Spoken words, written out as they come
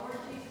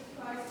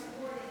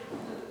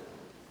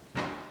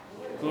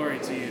Glory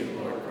to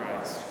you, Lord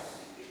Christ.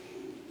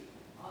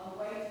 On the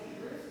way to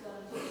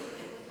Jerusalem,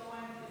 Jesus was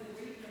going through the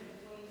region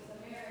between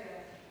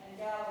Samaria and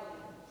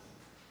Galilee.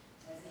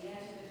 As he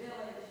entered the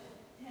village,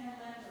 10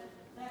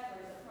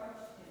 lepers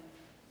approached him.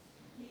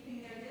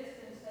 Keeping their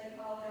distance, they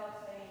called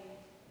out,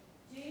 saying,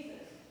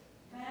 "Jesus,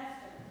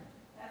 Master,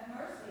 have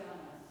mercy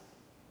on us."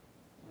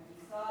 When he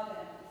saw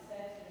them, he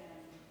said to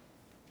them,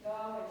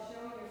 "Go and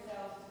show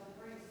yourselves to the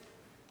priests."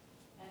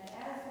 And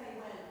as they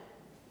went,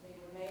 they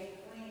were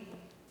made clean.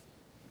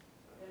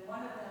 Then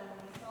one of them,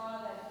 when he saw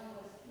that he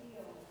was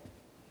healed,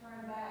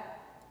 turned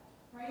back,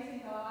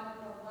 praising God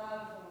with a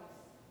loud voice.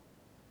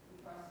 He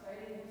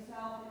prostrated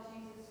himself at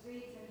Jesus'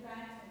 feet and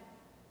thanked him.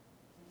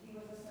 And he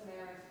was a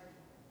Samaritan.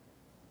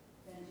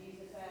 Then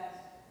Jesus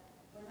asked,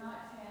 "Were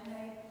not 10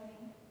 made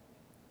clean?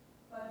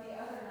 But the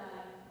other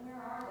 9,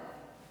 where are they?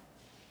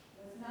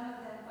 Was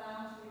none of them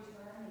found to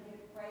return and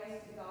give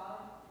praise to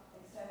God,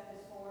 except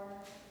this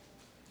foreigner?"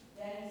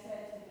 Then he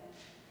said to him,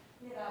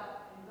 "Get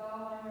up and go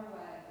on your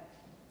way.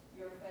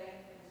 Your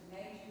faith has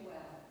made you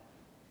well."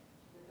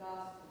 The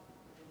gospel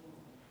of the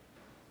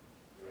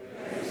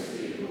Lord. Praise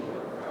to you,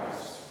 Lord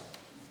Christ.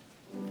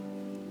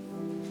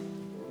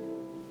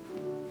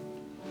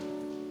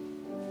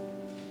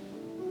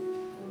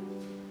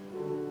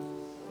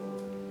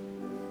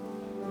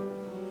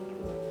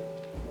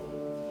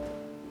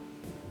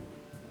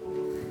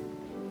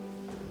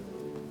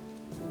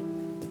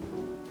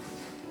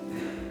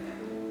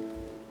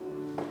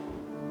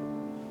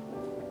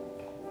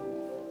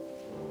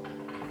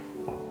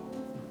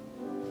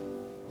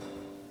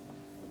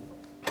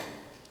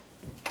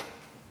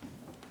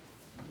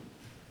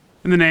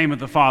 In the name of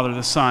the Father,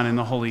 the Son, and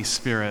the Holy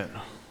Spirit.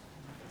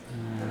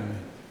 Amen.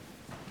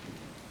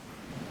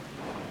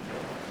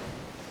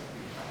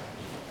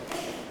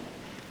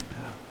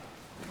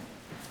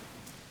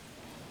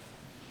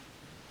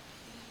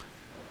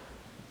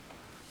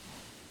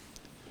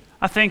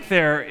 I think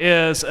there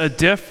is a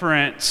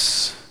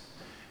difference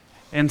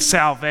in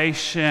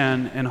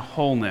salvation and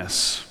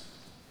wholeness.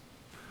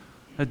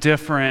 A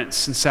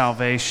difference in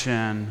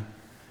salvation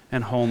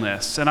and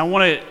wholeness. And I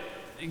want to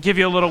give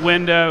you a little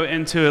window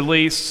into at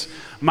least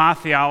my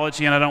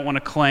theology, and I don't want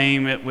to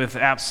claim it with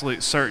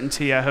absolute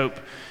certainty. I hope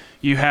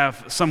you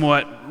have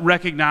somewhat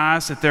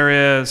recognized that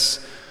there is,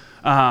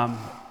 that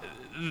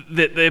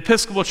the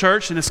Episcopal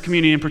Church, and this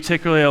community in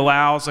particular,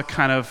 allows a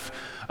kind of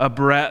a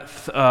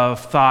breadth of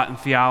thought and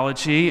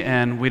theology,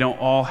 and we don't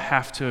all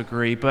have to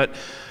agree. But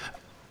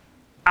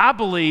I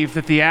believe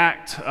that the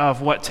act of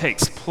what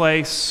takes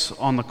place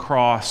on the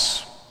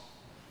cross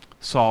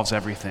solves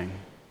everything.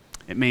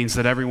 It means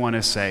that everyone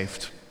is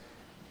saved.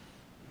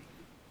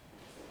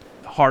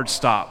 Hard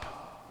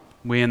stop.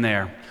 We in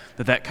there.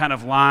 That kind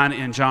of line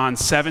in John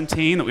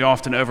 17 that we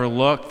often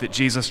overlook, that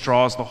Jesus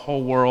draws the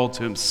whole world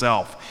to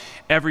himself.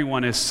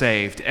 Everyone is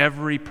saved.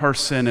 Every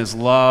person is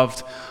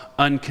loved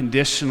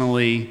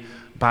unconditionally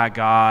by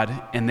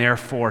God, and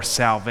therefore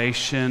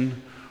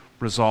salvation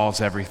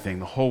resolves everything.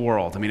 The whole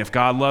world. I mean, if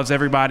God loves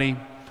everybody,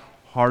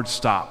 hard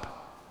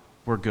stop.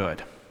 We're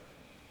good.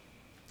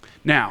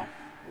 Now,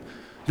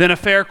 then a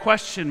fair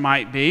question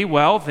might be,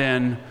 well,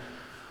 then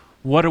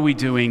what are we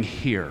doing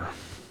here?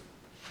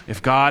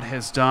 If God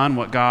has done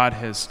what God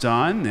has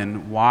done,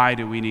 then why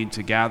do we need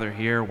to gather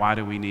here? Why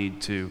do we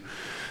need to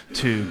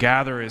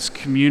gather as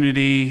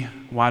community?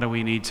 Why do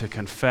we need to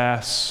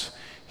confess,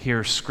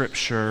 hear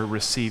Scripture,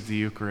 receive the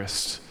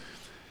Eucharist?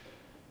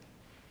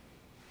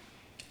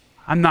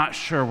 I'm not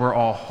sure we're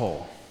all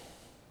whole.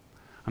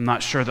 I'm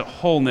not sure that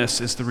wholeness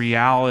is the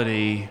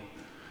reality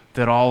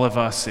that all of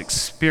us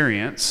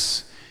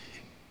experience.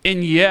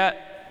 And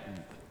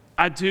yet,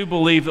 I do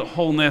believe that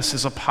wholeness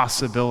is a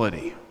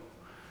possibility.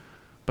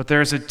 But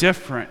there's a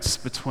difference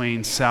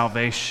between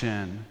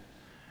salvation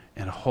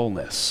and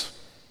wholeness.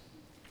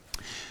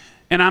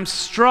 And I'm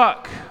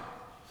struck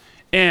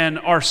in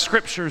our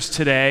scriptures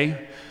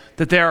today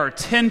that there are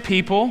 10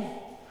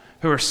 people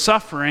who are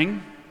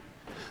suffering.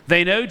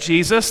 They know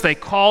Jesus, they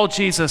call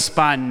Jesus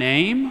by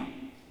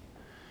name,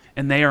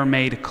 and they are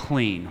made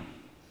clean.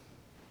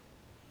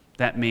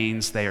 That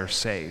means they are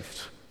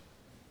saved.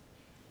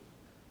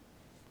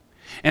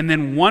 And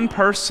then one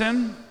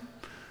person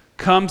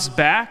comes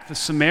back, the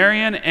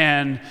Samaritan,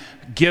 and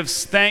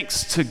gives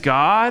thanks to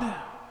God,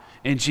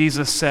 and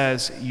Jesus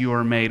says, "You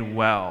are made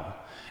well."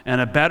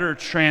 And a better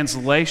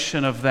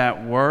translation of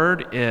that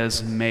word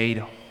is made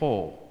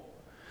whole.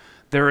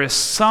 There is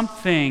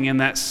something in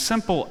that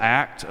simple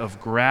act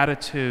of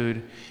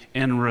gratitude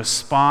and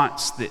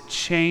response that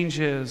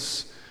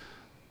changes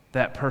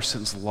that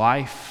person's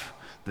life,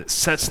 that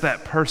sets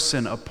that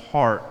person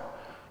apart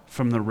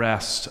from the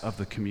rest of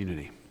the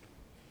community.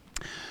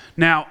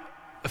 Now,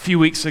 a few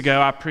weeks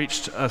ago, I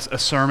preached a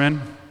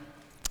sermon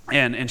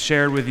and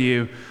shared with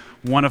you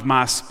one of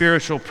my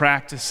spiritual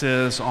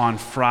practices on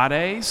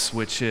Fridays,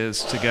 which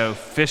is to go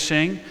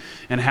fishing,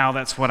 and how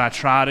that's what I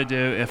try to do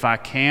if I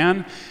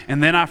can.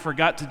 And then I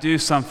forgot to do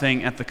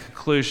something at the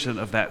conclusion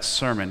of that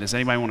sermon. Does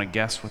anybody want to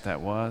guess what that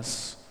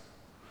was?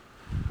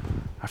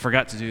 I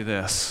forgot to do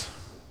this.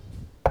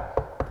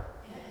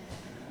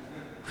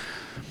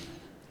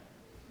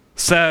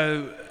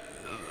 So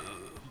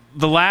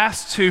the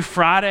last 2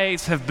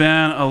 Fridays have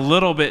been a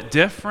little bit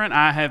different.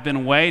 I have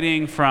been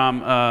waiting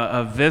from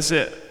a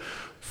visit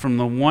from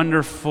the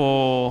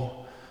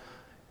wonderful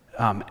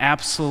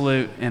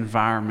Absolute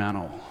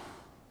Environmental.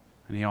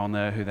 And you all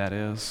know who that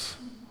is?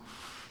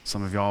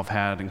 Some of y'all have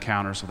had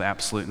encounters with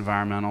Absolute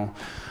Environmental.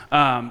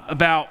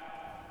 About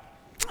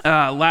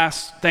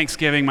last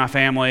Thanksgiving, my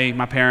family,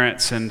 my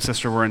parents and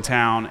sister were in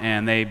town,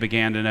 and they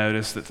began to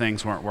notice that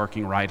things weren't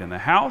working right in the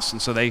house.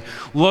 And so they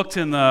looked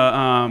in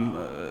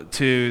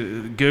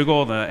to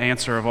Google the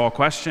answer of all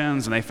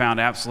questions, and they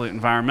found Absolute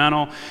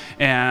Environmental.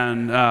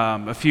 And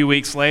a few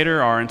weeks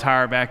later, our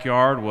entire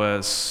backyard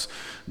was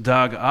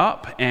dug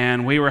up,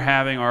 and we were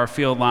having our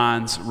field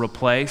lines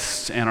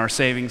replaced and our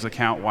savings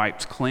account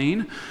wiped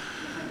clean.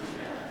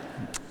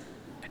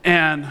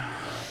 And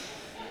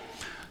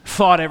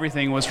thought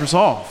everything was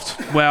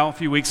resolved. Well, a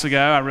few weeks ago,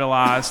 I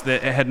realized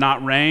that it had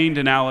not rained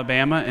in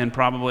Alabama in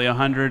probably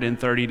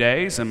 130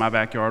 days, and my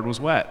backyard was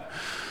wet.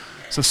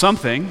 So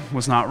something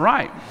was not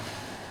right.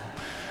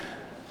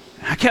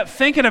 I kept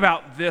thinking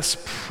about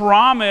this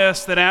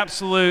promise that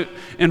Absolute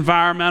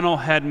Environmental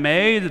had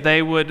made, that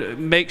they would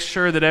make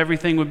sure that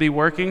everything would be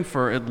working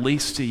for at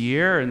least a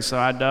year. And so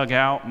I dug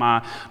out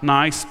my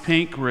nice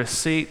pink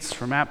receipts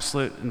from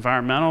Absolute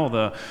Environmental,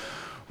 the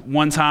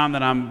one time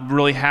that I'm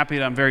really happy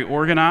that I'm very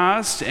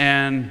organized,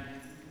 and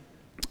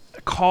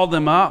called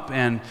them up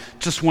and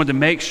just wanted to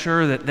make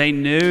sure that they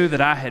knew that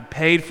I had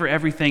paid for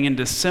everything in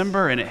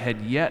December and it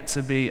had yet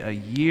to be a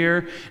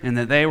year, and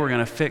that they were going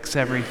to fix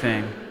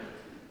everything.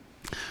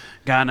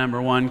 Guy number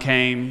one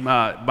came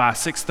by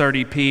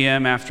 6:30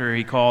 p.m. after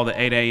he called at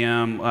 8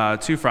 a.m.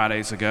 2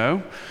 Fridays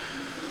ago.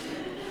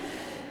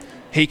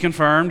 He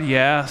confirmed,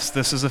 yes,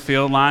 this is a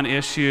field line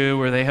issue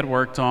where they had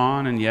worked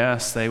on, and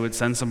yes, they would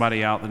send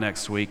somebody out the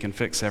next week and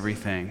fix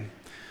everything.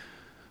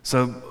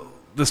 So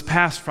this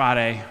past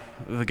Friday,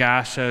 the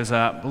guy shows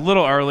up a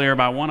little earlier,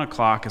 by 1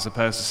 o'clock as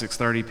opposed to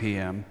 6:30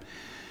 p.m.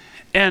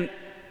 And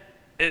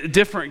a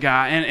different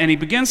guy, and he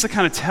begins to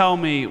kind of tell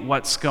me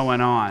what's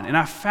going on. And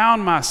I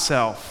found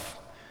myself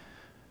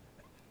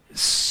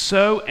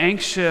so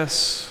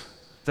anxious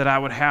that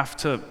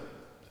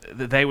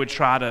that they would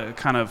try to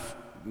kind of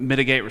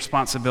mitigate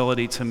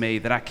responsibility to me,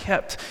 that I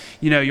kept,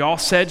 y'all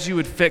said you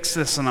would fix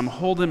this, and I'm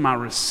holding my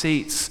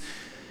receipts.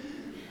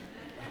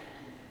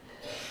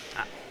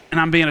 And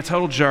I'm being a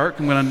total jerk.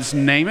 I'm going to just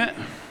name it.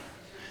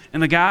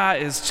 And the guy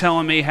is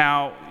telling me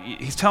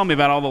he's telling me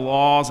about all the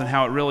laws and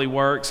how it really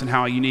works and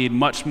how you need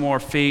much more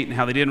feet and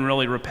how they didn't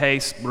really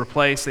replace,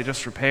 they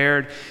just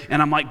repaired.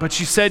 And I'm like, but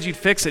you said you'd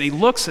fix it. He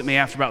looks at me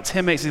after about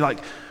 10 minutes. He's like,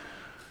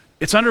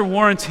 it's under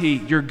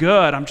warranty. You're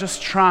good. I'm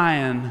just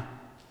trying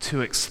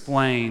to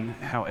explain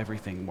how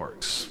everything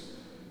works.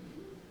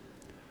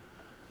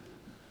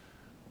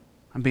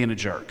 I'm being a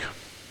jerk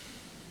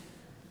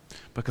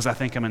because I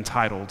think I'm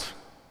entitled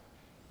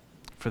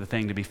for the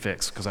thing to be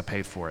fixed because I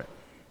paid for it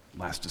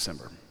last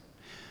December.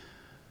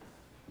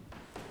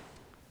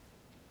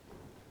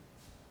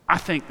 I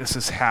think this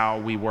is how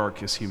we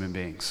work as human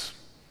beings.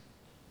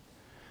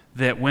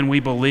 That when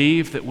we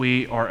believe that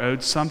we are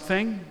owed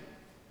something,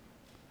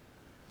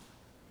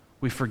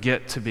 we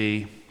forget to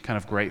be kind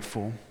of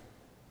grateful.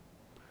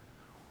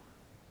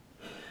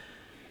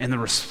 And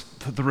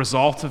the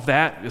result of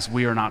that is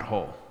we are not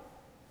whole.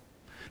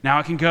 Now,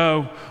 I can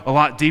go a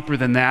lot deeper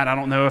than that. I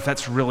don't know if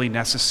that's really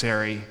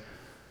necessary,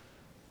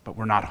 but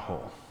we're not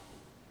whole.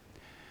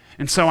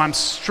 And so I'm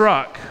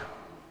struck.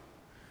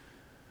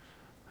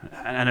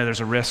 I know there's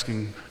a risk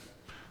in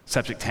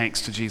septic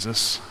tanks to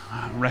Jesus.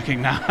 I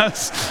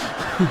recognize.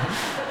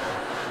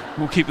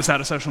 We'll keep this out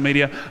of social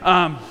media.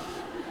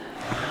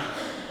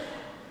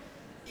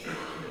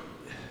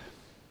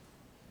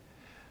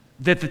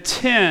 That the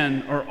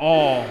 10 are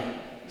all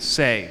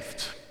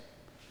saved.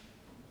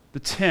 The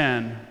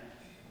 10,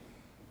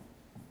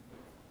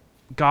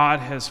 God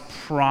has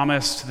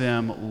promised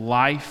them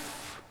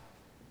life.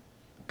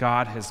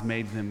 God has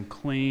made them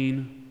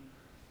clean.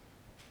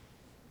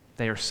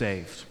 They are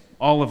saved.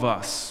 All of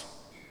us,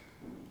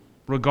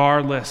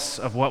 regardless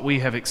of what we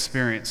have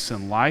experienced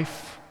in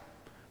life,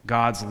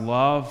 God's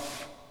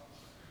love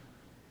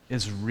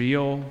is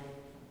real.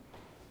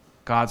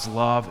 God's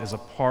love is a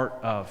part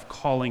of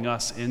calling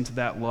us into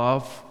that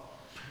love.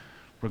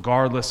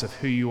 Regardless of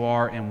who you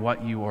are and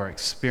what you are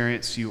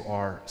experiencing, you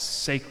are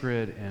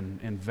sacred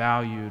and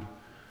valued.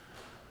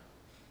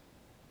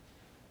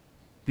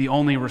 The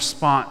only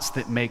response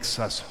that makes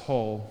us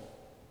whole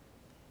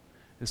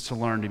is to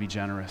learn to be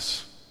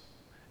generous,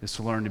 is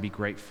to learn to be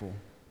grateful,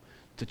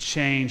 to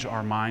change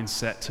our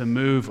mindset, to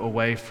move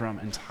away from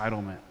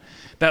entitlement.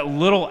 That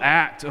little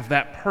act of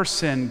that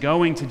person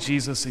going to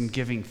Jesus and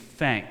giving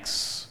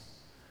thanks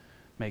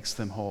makes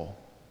them whole.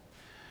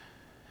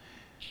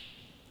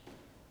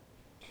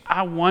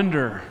 I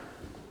wonder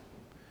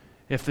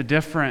if the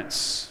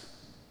difference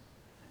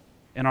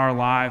in our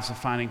lives of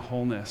finding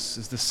wholeness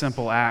is the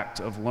simple act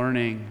of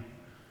learning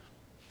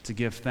to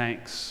give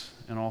thanks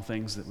in all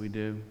things that we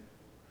do,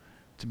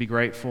 to be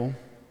grateful,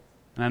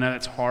 And I know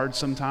it's hard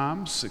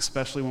sometimes,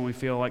 especially when we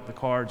feel like the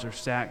cards are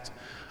stacked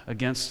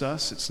against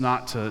us. It's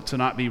not to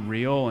not be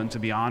real and to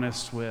be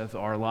honest with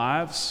our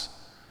lives,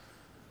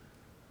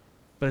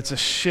 but it's a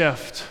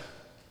shift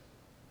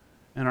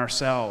in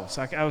ourselves.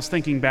 I was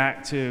thinking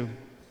back to,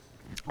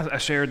 I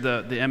shared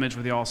the image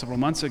with you all several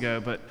months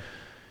ago, but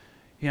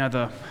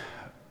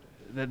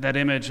that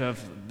image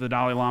of the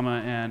Dalai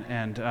Lama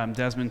and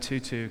Desmond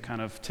Tutu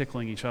kind of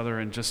tickling each other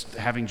and just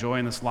having joy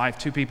in this life.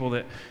 Two people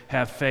that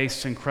have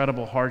faced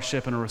incredible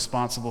hardship and are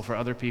responsible for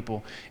other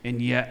people,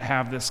 and yet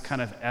have this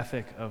kind of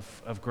ethic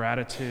of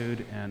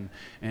gratitude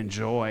and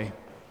joy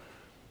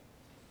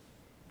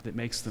that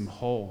makes them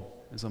whole,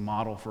 as a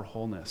model for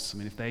wholeness. I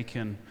mean, if they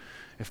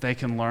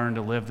can learn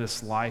to live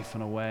this life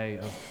in a way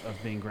of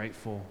being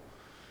grateful,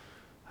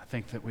 I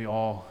think that we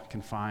all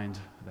can find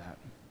that.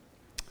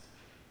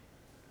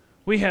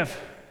 We have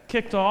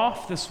kicked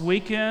off this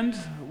weekend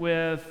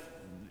with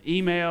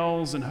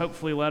emails and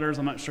hopefully letters.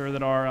 I'm not sure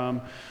that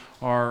our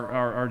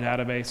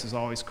database is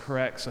always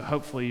correct, so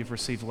hopefully you've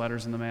received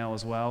letters in the mail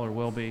as well, or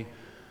will be.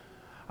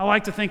 I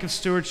like to think of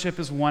stewardship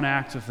as one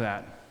act of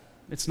that.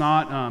 It's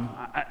not,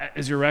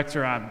 as your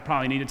rector, I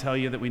probably need to tell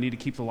you that we need to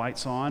keep the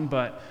lights on,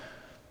 but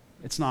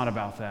it's not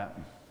about that.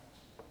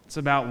 It's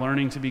about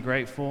learning to be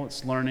grateful.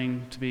 It's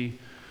learning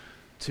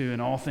in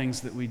all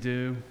things that we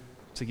do,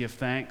 to give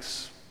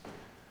thanks.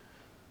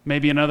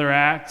 Maybe another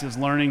act is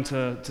learning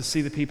to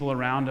see the people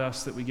around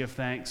us that we give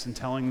thanks and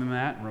telling them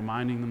that, and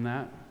reminding them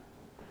that.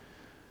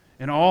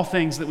 In all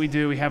things that we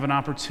do, we have an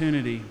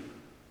opportunity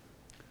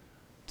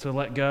to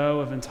let go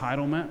of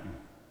entitlement,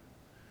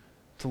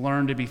 to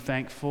learn to be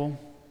thankful,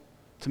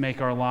 to make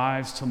our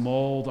lives, to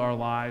mold our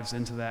lives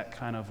into that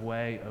kind of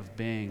way of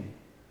being.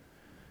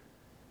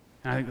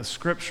 And I think the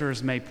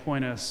scriptures may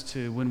point us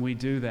to, when we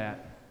do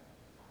that,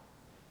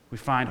 we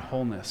find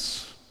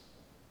wholeness.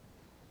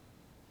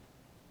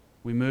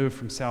 We move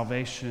from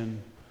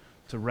salvation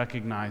to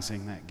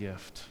recognizing that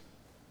gift,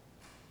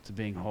 to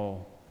being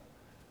whole.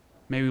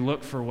 May we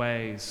look for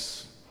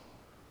ways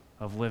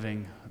of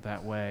living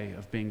that way,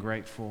 of being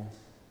grateful,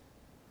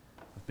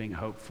 of being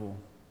hopeful,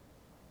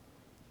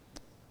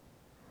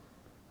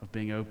 of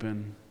being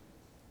open,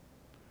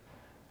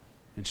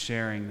 and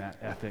sharing that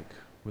ethic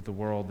with the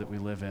world that we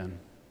live in.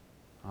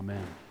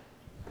 Amen.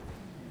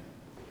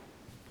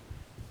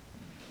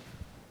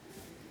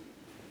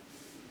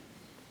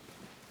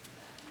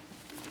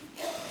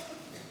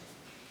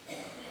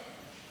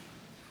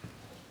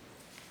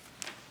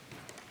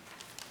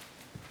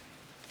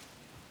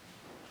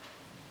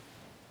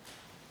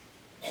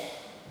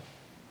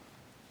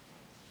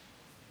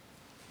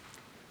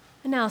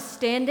 And now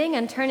standing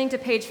and turning to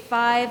page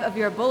 5 of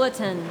your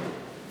bulletin.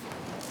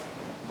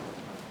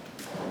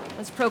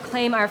 Let's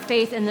proclaim our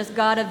faith in this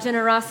God of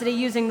generosity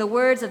using the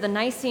words of the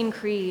Nicene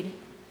Creed.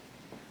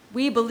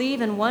 We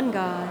believe in one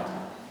God,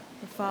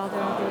 the Father,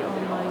 the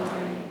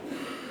Almighty,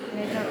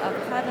 maker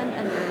of heaven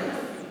and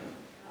earth,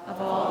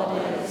 of all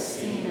that is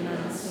seen and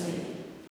unseen.